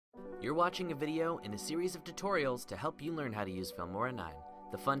You're watching a video in a series of tutorials to help you learn how to use Filmora 9,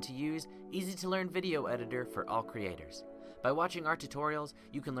 the fun-to-use, easy-to-learn video editor for all creators. By watching our tutorials,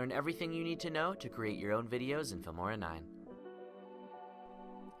 you can learn everything you need to know to create your own videos in Filmora 9.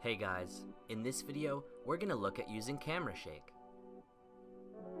 Hey guys, in this video, we're going to look at using camera shake.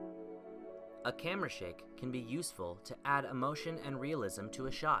 A camera shake can be useful to add emotion and realism to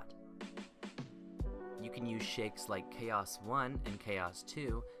a shot. You can use shakes like Chaos 1 and Chaos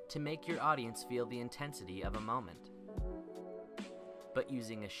 2 to make your audience feel the intensity of a moment. But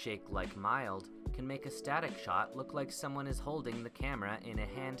using a shake like Mild can make a static shot look like someone is holding the camera in a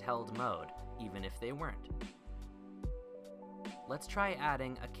handheld mode, even if they weren't. Let's try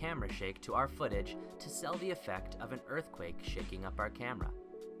adding a camera shake to our footage to sell the effect of an earthquake shaking up our camera.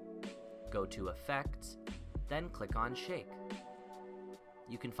 Go to Effects, then click on Shake.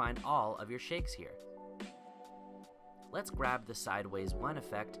 You can find all of your shakes here. Let's grab the Sideways 1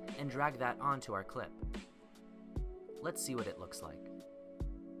 effect and drag that onto our clip. Let's see what it looks like.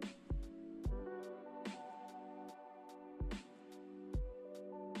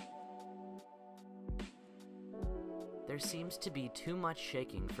 There seems to be too much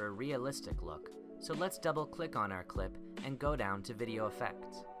shaking for a realistic look, so let's double-click on our clip and go down to Video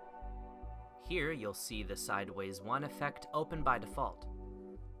Effects. Here you'll see the Sideways 1 effect open by default.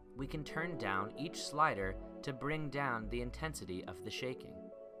 We can turn down each slider to bring down the intensity of the shaking.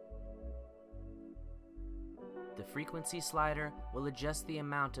 The frequency slider will adjust the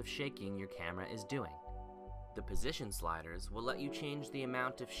amount of shaking your camera is doing. The position sliders will let you change the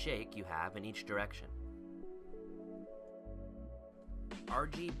amount of shake you have in each direction.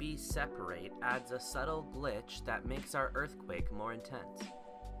 RGB Separate adds a subtle glitch that makes our earthquake more intense.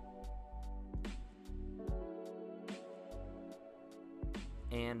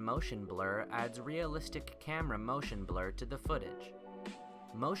 And Motion Blur adds realistic camera motion blur to the footage.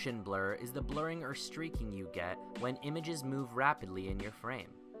 Motion blur is the blurring or streaking you get when images move rapidly in your frame.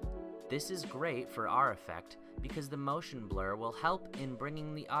 This is great for our effect because the motion blur will help in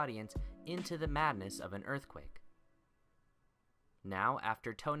bringing the audience into the madness of an earthquake. Now,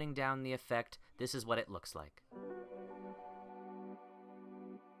 after toning down the effect, this is what it looks like.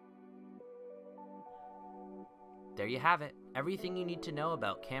 There you have it, everything you need to know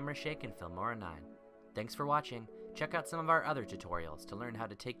about camera shake in Filmora 9. Thanks for watching. Check out some of our other tutorials to learn how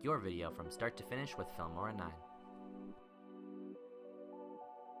to take your video from start to finish with Filmora 9.